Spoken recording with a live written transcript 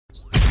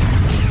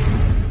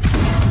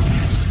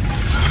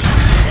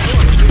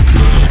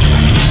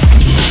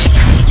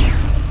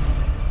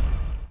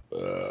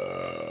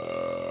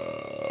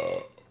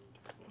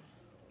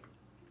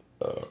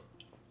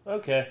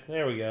Okay,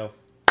 there we go.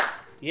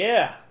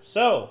 Yeah,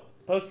 so,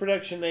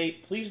 post-production,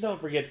 Nate, please don't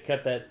forget to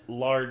cut that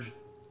large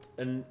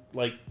and,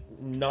 like,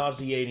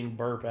 nauseating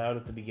burp out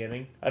at the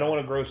beginning. I don't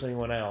want to gross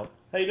anyone out.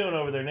 How you doing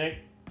over there, Nick?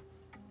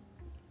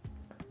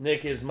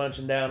 Nick is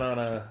munching down on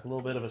a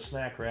little bit of a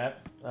snack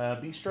wrap.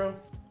 Bistro?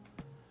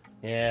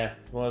 Yeah,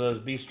 one of those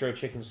bistro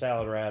chicken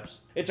salad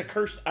wraps. It's a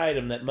cursed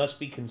item that must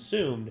be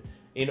consumed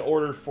in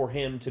order for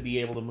him to be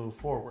able to move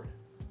forward.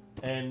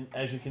 And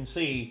as you can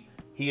see,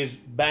 he is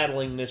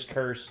battling this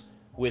curse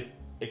with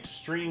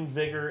extreme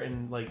vigor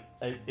and, like,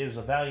 it is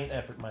a valiant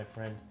effort, my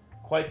friend.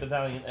 Quite the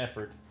valiant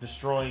effort,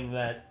 destroying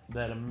that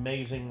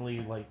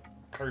amazingly, like,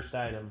 cursed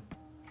item.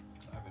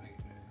 I haven't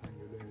eaten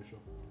anything today, so.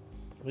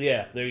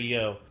 Yeah, there you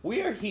go.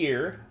 We are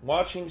here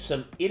watching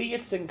some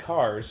Idiots in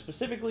Cars,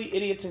 specifically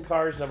Idiots in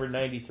Cars number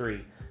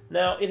 93.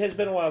 Now, it has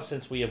been a while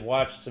since we have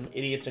watched some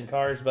Idiots in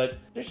Cars, but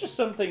there's just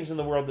some things in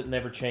the world that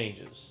never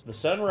changes. The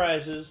sun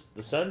rises,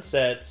 the sun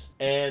sets,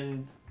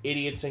 and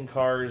Idiots in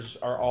Cars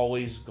are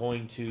always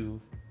going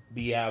to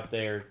be out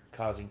there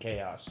causing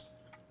chaos.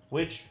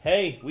 Which,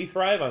 hey, we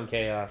thrive on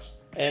chaos.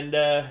 And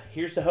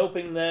here's to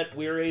hoping that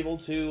we're able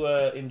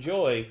to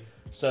enjoy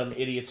some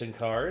Idiots in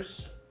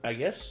Cars. I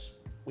guess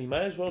we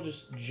might as well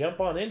just jump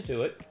on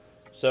into it.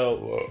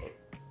 So,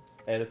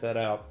 edit that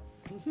out.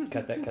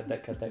 Cut that, cut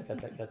that, cut that,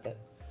 cut that, cut that.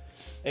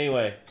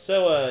 Anyway,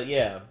 so,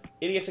 yeah.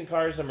 Idiots in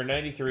Cars number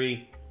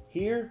 93.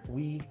 Here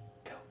we go.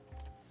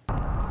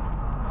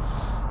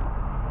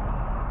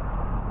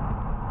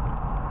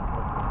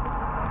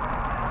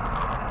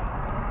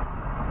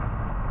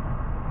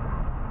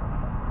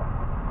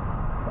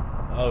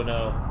 Oh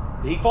no.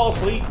 Did he fall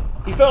asleep?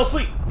 He fell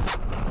asleep!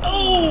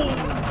 Oh!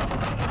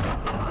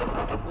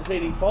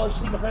 Did he fall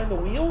asleep behind the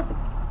wheel?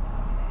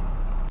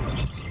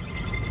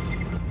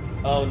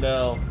 Oh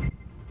no.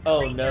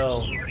 Oh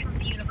no.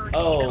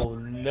 Oh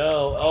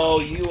no. Oh,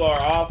 you are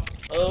off.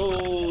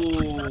 Oh.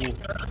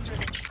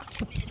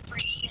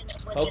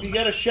 Hope you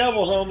got a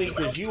shovel, homie,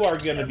 because you are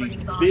going to be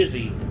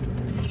busy.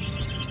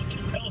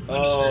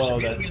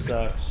 Oh, that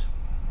sucks.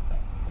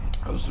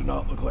 Those do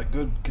not look like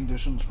good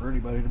conditions for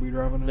anybody to be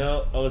driving in.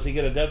 No. Oh, is he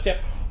going to dovetail?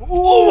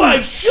 Oh my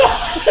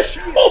gosh!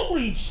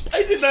 Holy shit!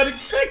 I did not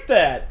expect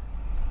that.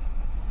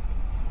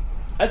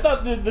 I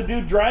thought the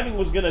dude driving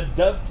was going to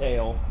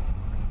dovetail.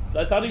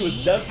 I thought he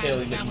was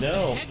dovetailing, but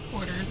no.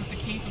 Headquarters at the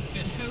Cape of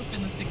Good Hope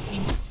in the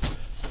 16th.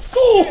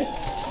 Oh!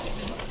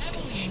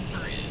 Heavily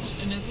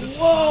encouraged, and as this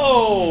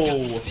Whoa!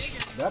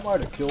 That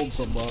might have killed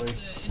somebody.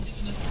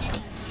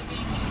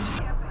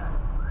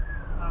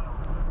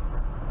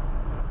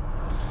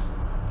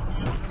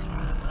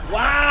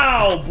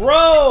 Wow,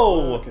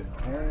 bro! Fucking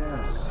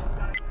ass.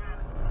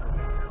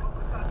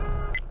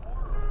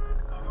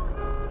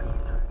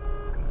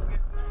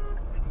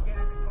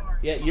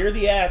 Yeah, you're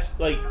the ass,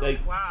 like,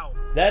 wow.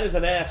 That is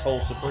an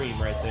asshole supreme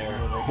right there.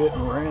 Yeah, they hit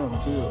and ran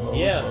too.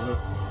 Yeah.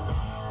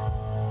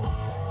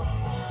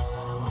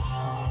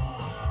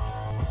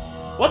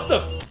 What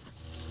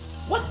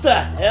the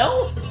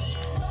hell?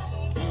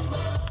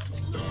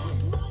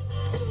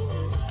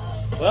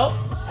 Well,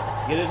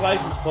 get his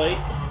license plate,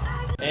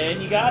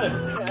 and you got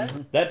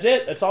him. That's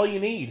it. That's all you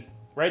need,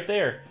 right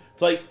there.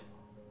 It's like,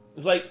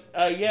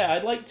 yeah,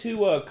 I'd like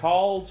to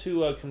call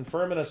to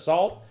confirm an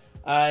assault.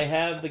 I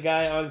have the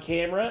guy on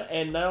camera,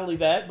 and not only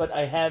that, but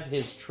I have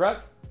his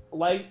truck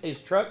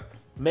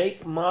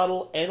make,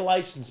 model, and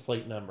license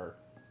plate number.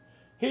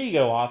 Here you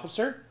go,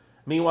 officer.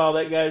 Meanwhile,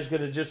 that guy's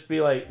gonna just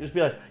be like,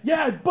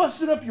 yeah, I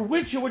busted up your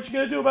windshield. What you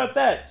gonna do about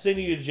that?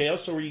 Sending you to jail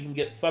so where you can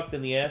get fucked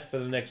in the ass for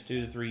the next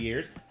 2 to 3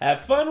 years.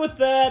 Have fun with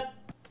that.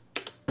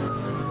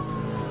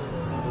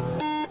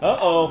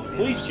 Uh-oh,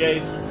 police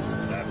chase.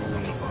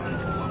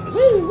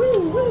 Woo,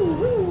 woo, woo,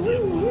 woo,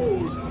 woo, woo.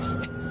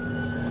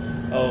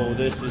 Oh,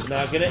 this is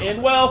not gonna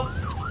end well.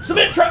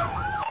 Cement truck!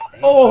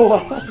 Oh, I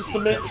thought the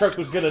cement truck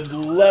was gonna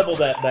level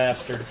that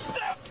bastard.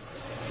 Stop!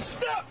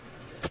 Stop!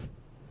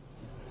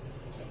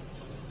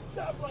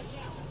 Stop right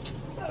now!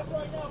 Stop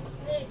right now! Put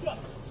your hands up!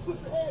 Put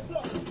your hands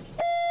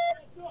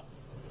up!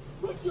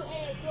 Put your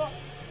hands up!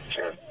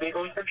 Sure,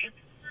 vehicle description?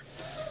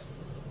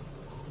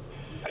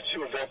 I see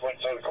what's up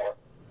inside the car.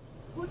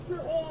 Put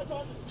your hands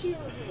on the steering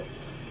wheel!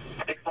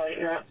 Take flight,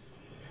 yeah.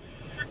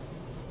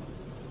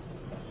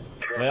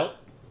 Well,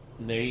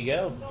 there you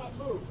go.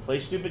 Play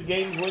stupid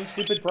games, win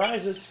stupid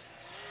prizes.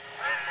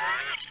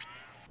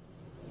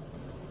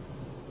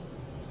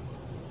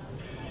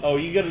 Oh,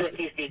 you gotta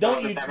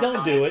don't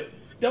do it.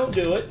 Don't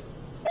do it.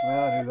 I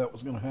knew that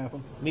was going to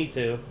happen. Me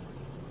too.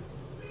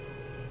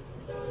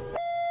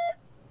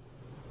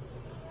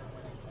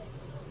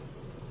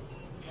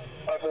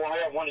 I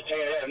have one to take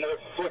it, another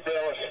foot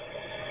there.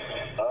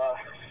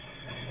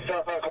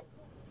 Stop.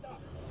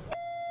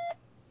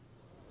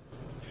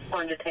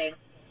 On your team.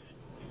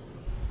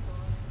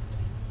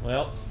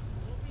 Well.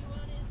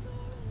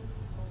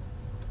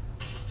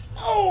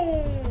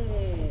 Oh!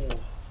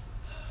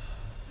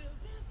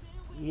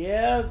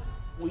 Yeah,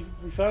 we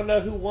found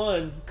out who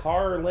won.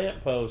 Car or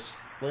lamppost?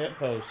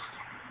 Lamppost.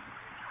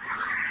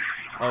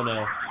 Oh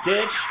no.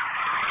 Ditch!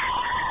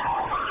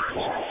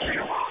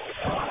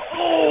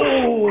 Oh!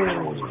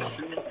 Oh!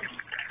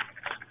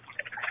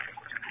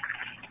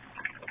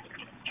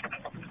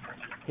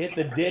 Hit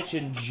the ditch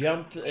and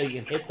jumped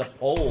and hit the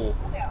pole.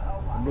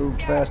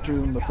 Moved faster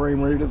than the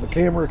frame rate of the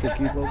camera could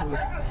keep up with.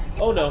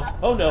 Oh no,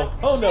 oh no,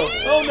 oh no,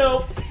 oh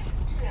no!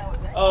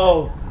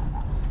 Oh.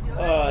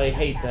 Oh, I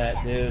hate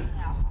that, dude.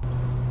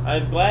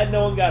 I'm glad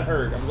no one got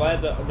hurt. I'm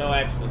glad that no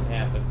accident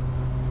happened.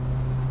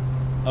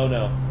 Oh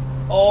no.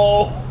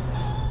 Oh!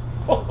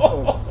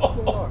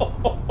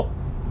 Oh,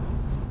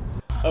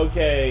 fuck.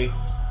 Okay.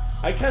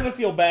 I kind of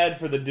feel bad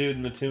for the dude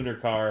in the tuner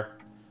car.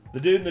 The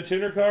dude in the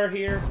tuner car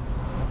here,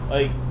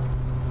 like,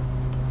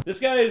 this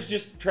guy is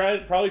just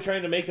probably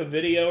trying to make a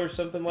video or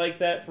something like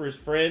that for his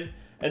friend,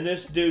 and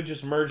this dude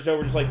just merged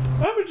over, just like,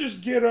 I'm gonna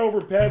just get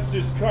over past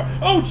this car.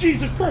 Oh,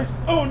 Jesus Christ!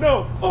 Oh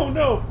no! Oh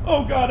no!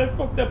 Oh God, I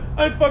fucked up!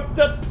 I fucked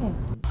up!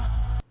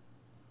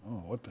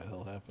 Oh, what the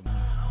hell happened?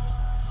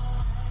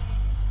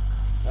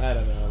 I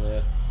don't know,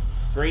 man.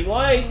 Green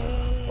light!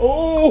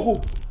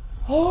 Oh!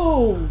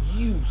 Oh,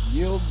 you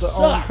Yield the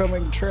suck.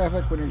 oncoming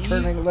traffic when you're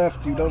turning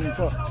left, you dumb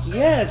fucks.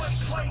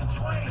 Yes!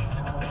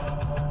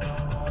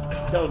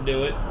 Don't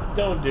do it.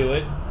 Don't do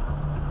it.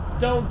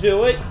 Don't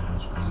do it!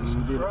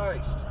 You did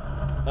it.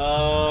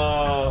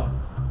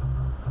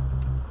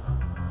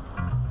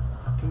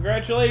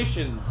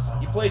 Congratulations.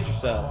 You played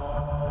yourself.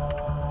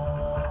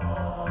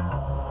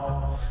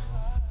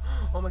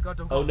 Oh my God,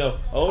 don't go. Oh no.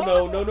 Oh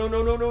no, no, no,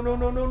 no, no, no, no,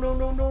 no, no, no,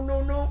 no, no,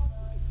 no, no.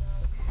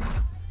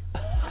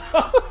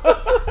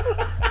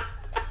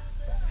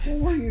 What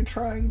were you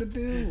trying to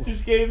do?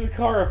 Just gave the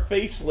car a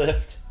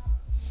facelift.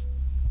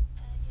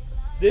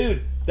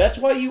 Dude, that's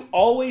why you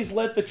always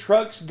let the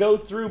trucks go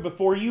through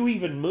before you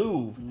even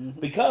move.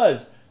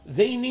 Because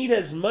they need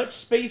as much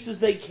space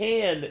as they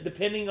can,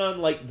 depending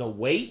on like the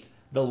weight,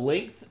 the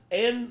length,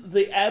 and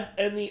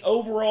the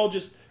overall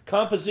just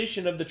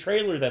composition of the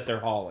trailer that they're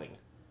hauling.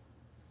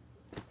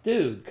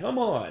 Dude, come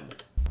on.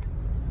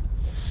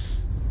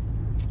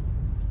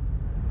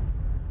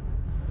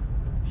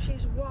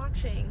 She's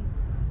watching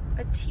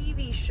a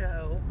TV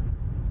show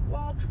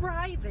while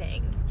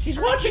driving. She's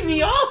watching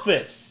The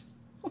Office.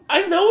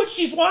 I know what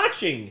she's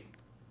watching.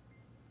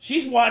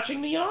 She's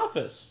watching The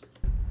Office.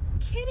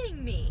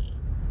 Kidding me?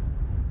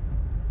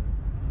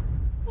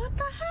 What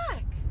the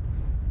heck?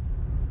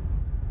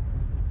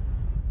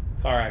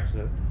 Car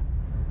accident.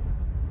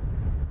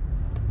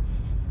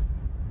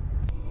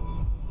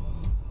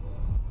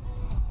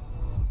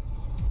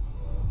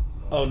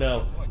 Oh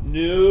no.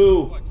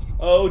 No.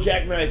 Oh,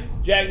 jackknife.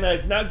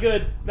 Jackknife. Not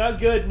good. Not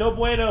good. No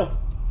bueno.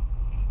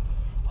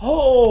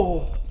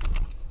 Oh.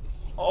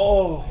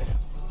 Oh.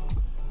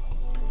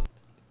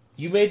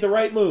 You made the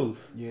right move.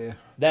 Yeah.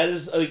 That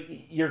is,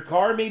 your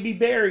car may be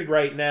buried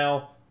right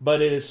now,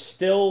 but it is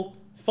still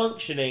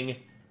functioning,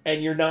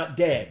 and you're not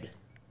dead.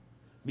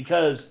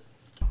 Because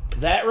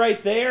that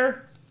right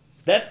there,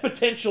 that's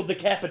potential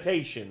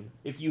decapitation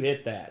if you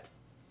hit that.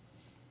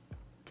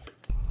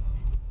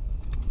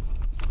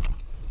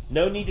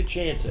 No need to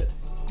chance it.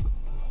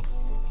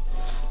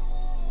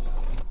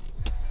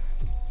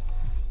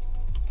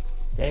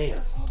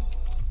 Damn.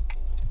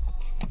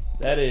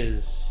 That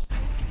is...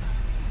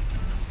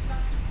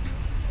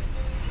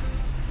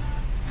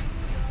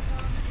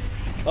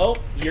 Oh,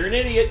 you're an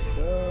idiot.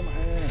 Dumb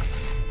ass.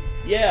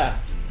 Yeah.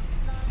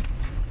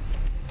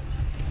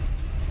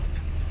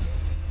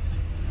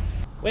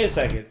 Wait a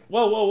second.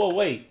 Whoa, whoa, whoa,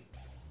 wait.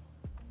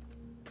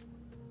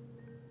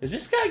 Is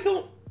this guy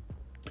going...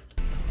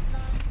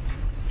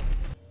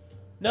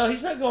 No,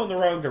 he's not going the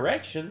wrong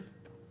direction.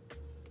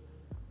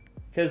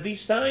 Because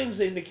these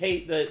signs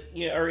indicate that,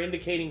 you know, are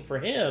indicating for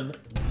him.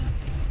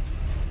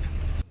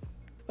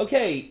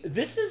 Okay,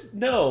 this is...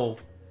 No.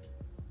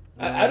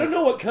 I don't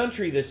know what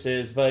country this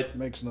is, but... It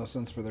makes no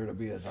sense for there to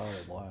be a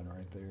dotted line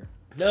right there.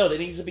 No, that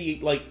needs to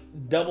be, like,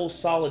 double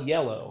solid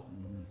yellow.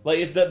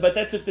 Like, but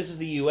that's if this is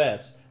the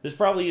U.S. This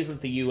probably isn't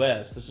the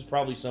U.S. This is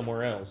probably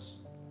somewhere else.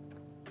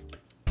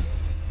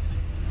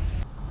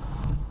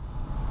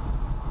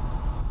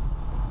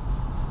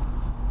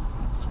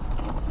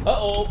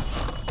 Uh-oh.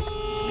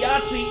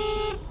 Yahtzee.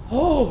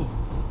 Oh.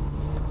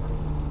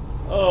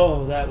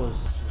 Oh, that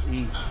was...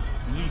 Eek.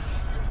 Eek.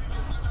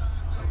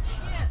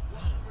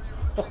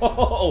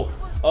 Oh,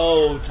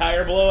 oh,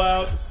 tire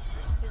blowout.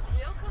 His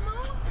wheel come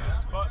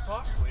on?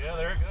 Possibly, yeah,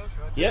 there it goes.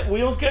 Right. Yep,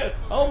 wheels go.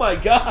 Oh my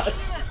God.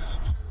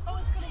 Oh,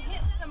 it's gonna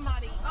hit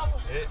somebody.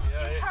 Oh, It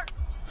hurt.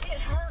 It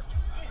hurt.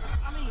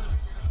 I mean,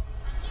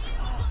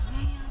 oh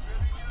man.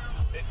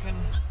 It can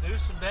do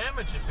some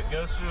damage if it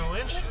goes through a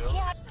windshield.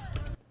 Yeah.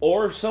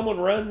 Or if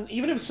someone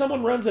even if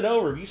someone runs it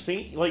over, have you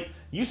seen, like,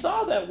 you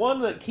saw that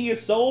one, that Kia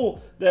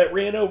Soul that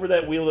ran over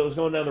that wheel that was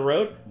going down the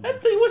road? That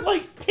thing went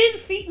like 10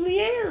 feet in the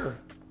air.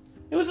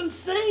 It was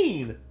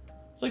insane.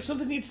 It's like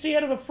something you'd see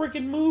out of a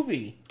freaking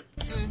movie.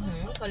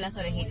 Con las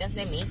orejitas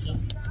de Mickey.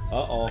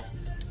 Uh-oh.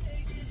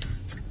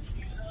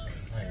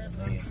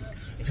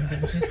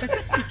 That's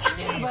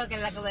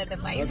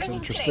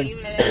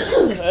interesting.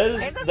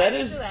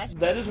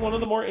 that is one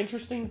of the more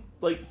interesting,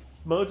 like,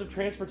 modes of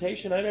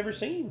transportation I've ever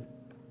seen.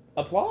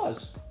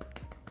 Applause.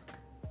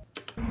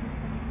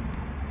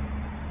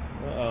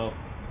 Uh-oh.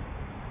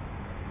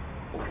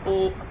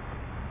 Oh.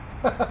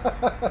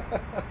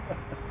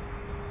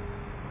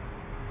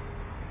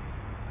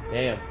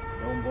 Damn.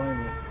 Don't blame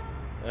you.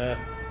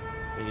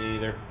 Me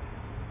either.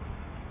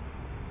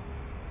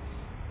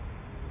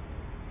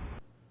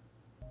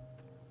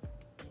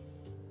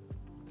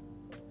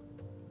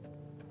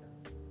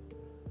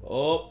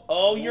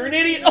 Oh, you're an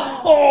idiot.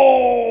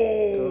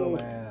 Oh.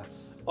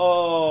 Dumbass.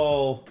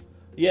 Oh.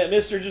 Yeah,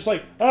 Mister just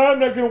like, I'm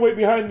not gonna wait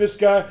behind this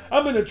guy.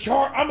 I'm in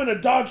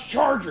a Dodge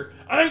Charger.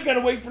 I ain't gonna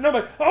wait for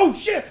nobody. Oh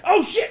shit!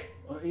 Oh shit!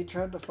 Well, he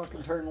tried to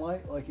fucking turn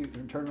right like he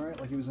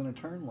was in a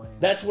turn lane.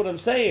 That's what I'm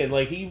saying.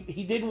 Like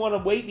he didn't want to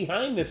wait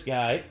behind this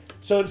guy,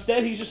 so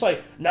instead he's just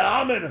like,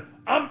 nah, I'm gonna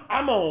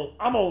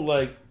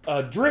like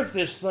drift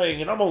this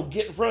thing and I'm gonna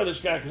get in front of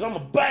this guy because I'm a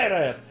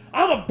badass.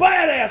 I'm a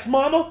badass,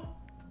 mama.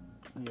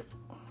 Yep.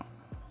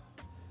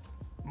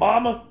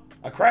 Mama,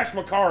 I crashed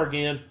my car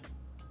again.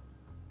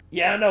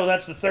 Yeah, I know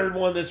that's the third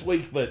one this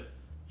week, but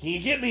can you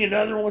get me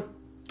another one?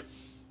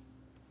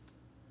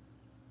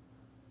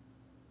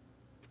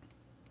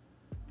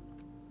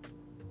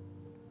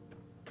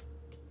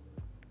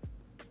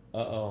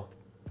 Uh-oh.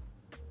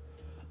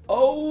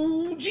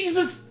 Oh,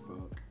 Jesus!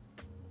 Fuck.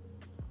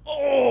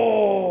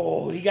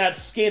 Oh, he got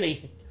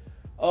skinny.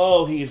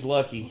 Oh, he's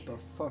lucky. What the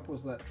fuck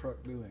was that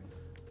truck doing?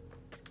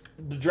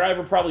 The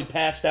driver probably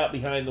passed out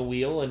behind the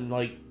wheel and,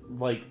 like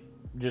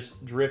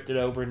just drifted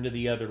over into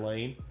the other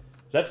lane.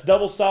 That's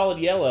double solid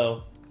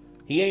yellow.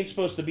 He ain't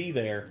supposed to be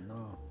there.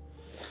 No.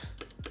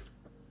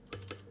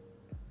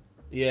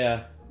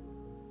 Yeah.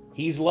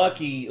 He's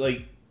lucky.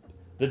 Like,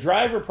 the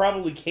driver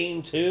probably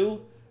came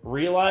to,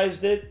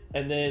 realized it,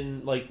 and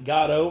then, like,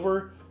 got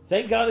over.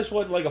 Thank God this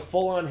wasn't, like, a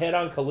full-on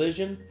head-on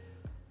collision.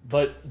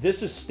 But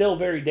this is still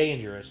very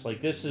dangerous.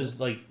 Like, this is,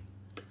 like...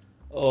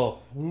 Oh.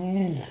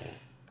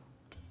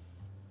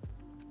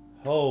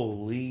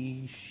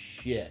 Holy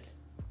shit.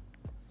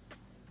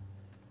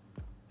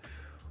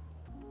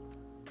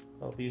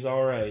 Hope he's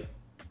alright.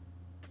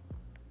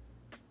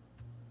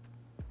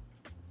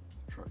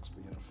 Truck's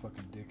being a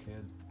fucking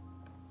dickhead.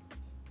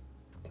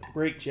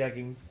 Brake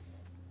checking.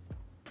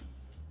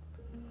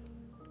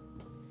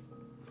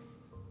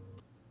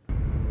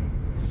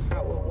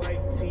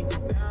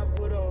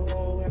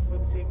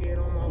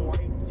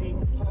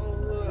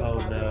 Oh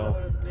no.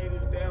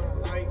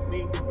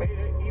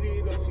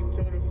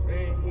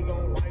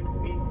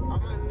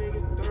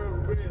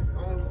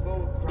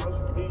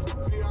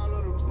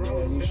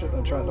 Yeah, you shouldn't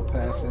have tried to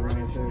pass in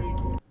there,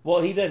 too.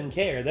 Well, he doesn't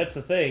care. That's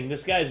the thing.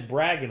 This guy's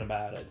bragging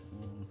about it.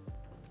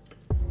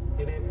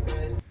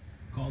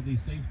 Call the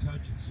Safe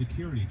Touch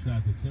Security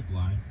Traffic Tip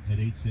Line at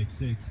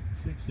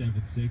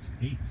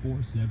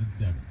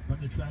 866-676-8477.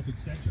 From the Traffic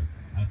Center,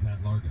 I'm Pat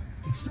Largo.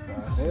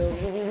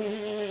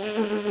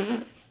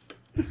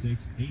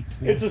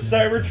 It's a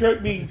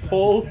Cybertruck being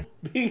pulled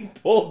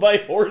by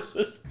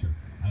horses.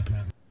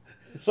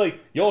 It's like,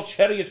 you'll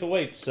cheddar to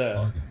wait,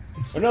 sir.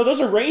 Oh no, those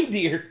are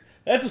reindeer.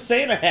 That's a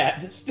Santa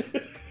hat. It's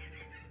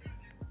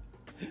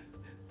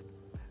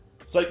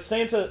like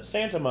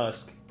Santa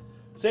Musk.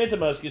 Santa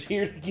Musk is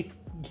here to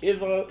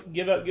give out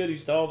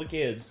goodies to all the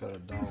kids. Got a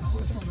dog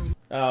with him.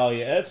 Oh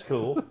yeah, that's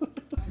cool.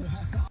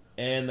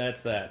 And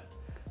that's that.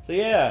 So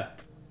yeah,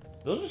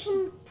 those are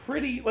some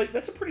pretty, like,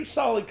 that's a pretty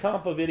solid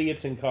comp of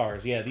idiots in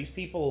cars. Yeah, these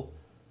people,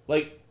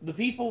 like, the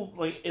people,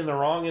 like, in the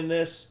wrong in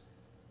this,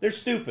 they're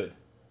stupid.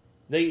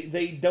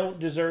 They don't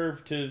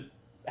deserve to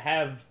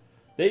have,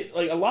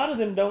 like, a lot of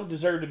them don't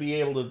deserve to be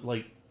able to,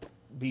 like,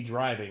 be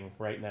driving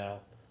right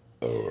now.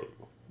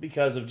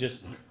 Because of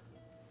just...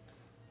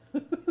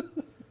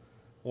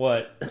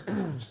 What?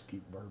 Just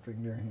keep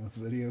burping during this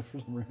video for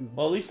some reason.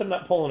 Well, at least I'm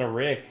not pulling a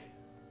Rick.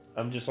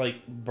 I'm just, like,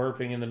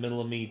 burping in the middle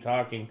of me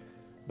talking.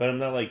 But I'm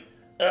not like,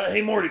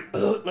 hey Morty,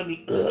 let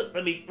me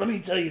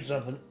tell you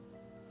something.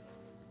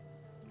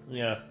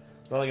 Yeah,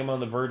 it's not like I'm on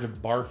the verge of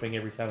barfing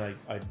every time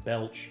I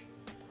belch.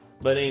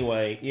 But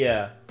anyway,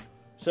 yeah.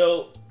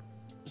 So,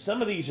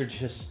 some of these are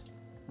just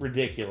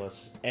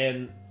ridiculous.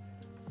 And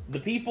the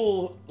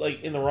people,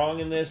 like, in the wrong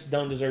in this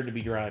don't deserve to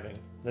be driving.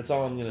 That's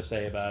all I'm going to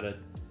say about it.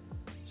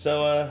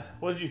 So,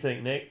 what did you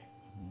think, Nick?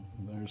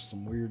 There's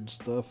some weird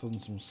stuff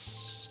and some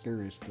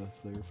scary stuff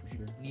there for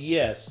sure.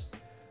 Yes.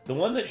 The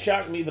one that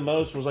shocked me the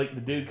most was, like,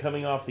 the dude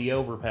coming off the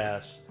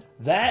overpass.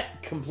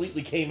 That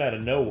completely came out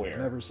of nowhere. I've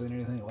never seen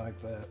anything like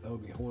that. That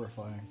would be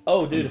horrifying.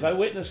 Oh, dude, if I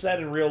witnessed that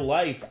in real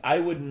life, I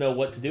wouldn't know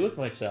what to do with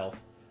myself.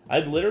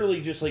 I'd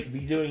literally just, like, be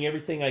doing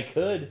everything I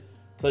could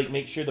to, like,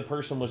 make sure the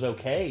person was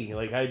okay.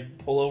 Like, I'd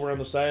pull over on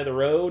the side of the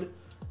road,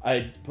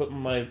 I'd put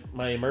my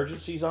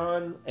emergencies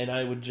on, and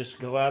I would just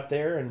go out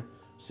there and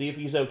see if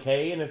he's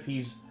okay, and if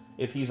he's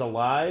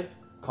alive,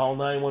 call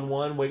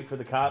 911, wait for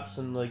the cops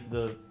and, like,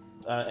 the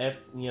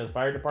the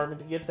fire department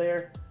to get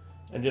there,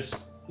 and just,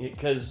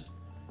 because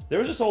there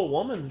was this old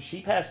woman,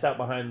 she passed out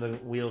behind the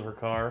wheel of her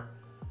car,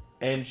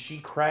 and she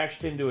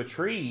crashed into a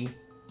tree,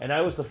 and I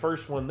was the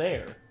first one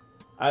there.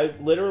 I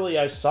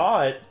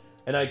saw it,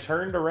 and I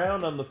turned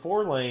around on the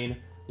 4-lane,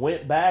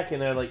 went back,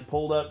 and I, like,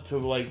 pulled up to,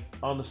 like,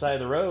 on the side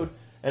of the road,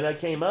 And I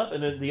came up,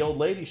 and then the old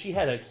lady, she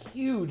had a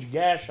huge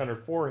gash on her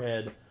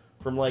forehead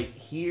from, like,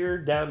 here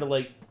down to,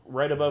 like,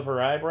 right above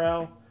her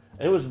eyebrow.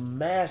 And it was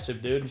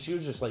massive, dude. And she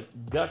was just, like,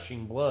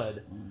 gushing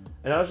blood.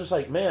 And I was just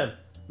like, ma'am,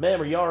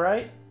 are you all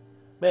right?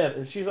 Ma'am.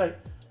 And she's like,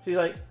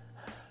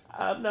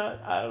 I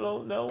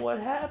don't know what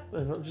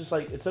happened. I'm just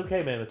like, it's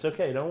okay, ma'am. It's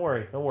okay. Don't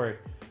worry.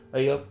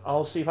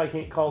 I'll see if I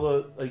can't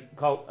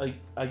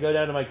I go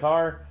down to my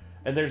car,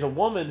 and there's a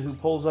woman who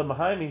pulls up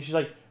behind me. She's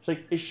like,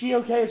 is she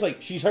okay? It's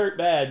like, she's hurt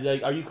bad.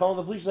 Like, are you calling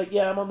the police? She's like,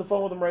 yeah, I'm on the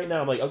phone with them right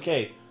now. I'm like,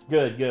 okay,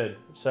 good.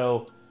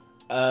 So,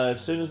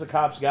 as soon as the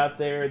cops got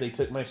there, they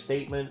took my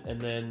statement, and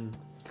then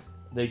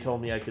they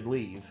told me I could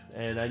leave.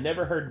 And I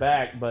never heard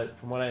back, but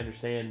from what I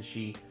understand,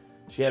 she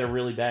had a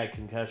really bad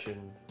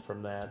concussion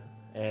from that.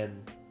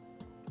 And,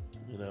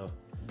 you know,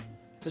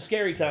 it's a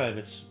scary time.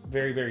 It's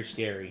very, very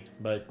scary.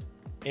 But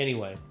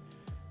anyway,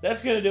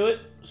 that's going to do it.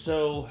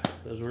 So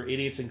those were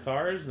Idiots in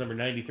Cars, number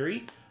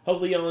 93.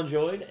 Hopefully y'all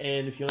enjoyed.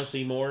 And if you want to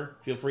see more,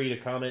 feel free to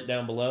comment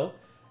down below.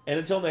 And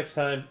until next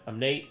time, I'm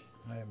Nate.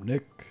 I am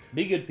Nick.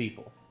 Be good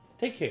people.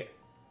 Take care.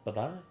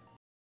 Bye-bye.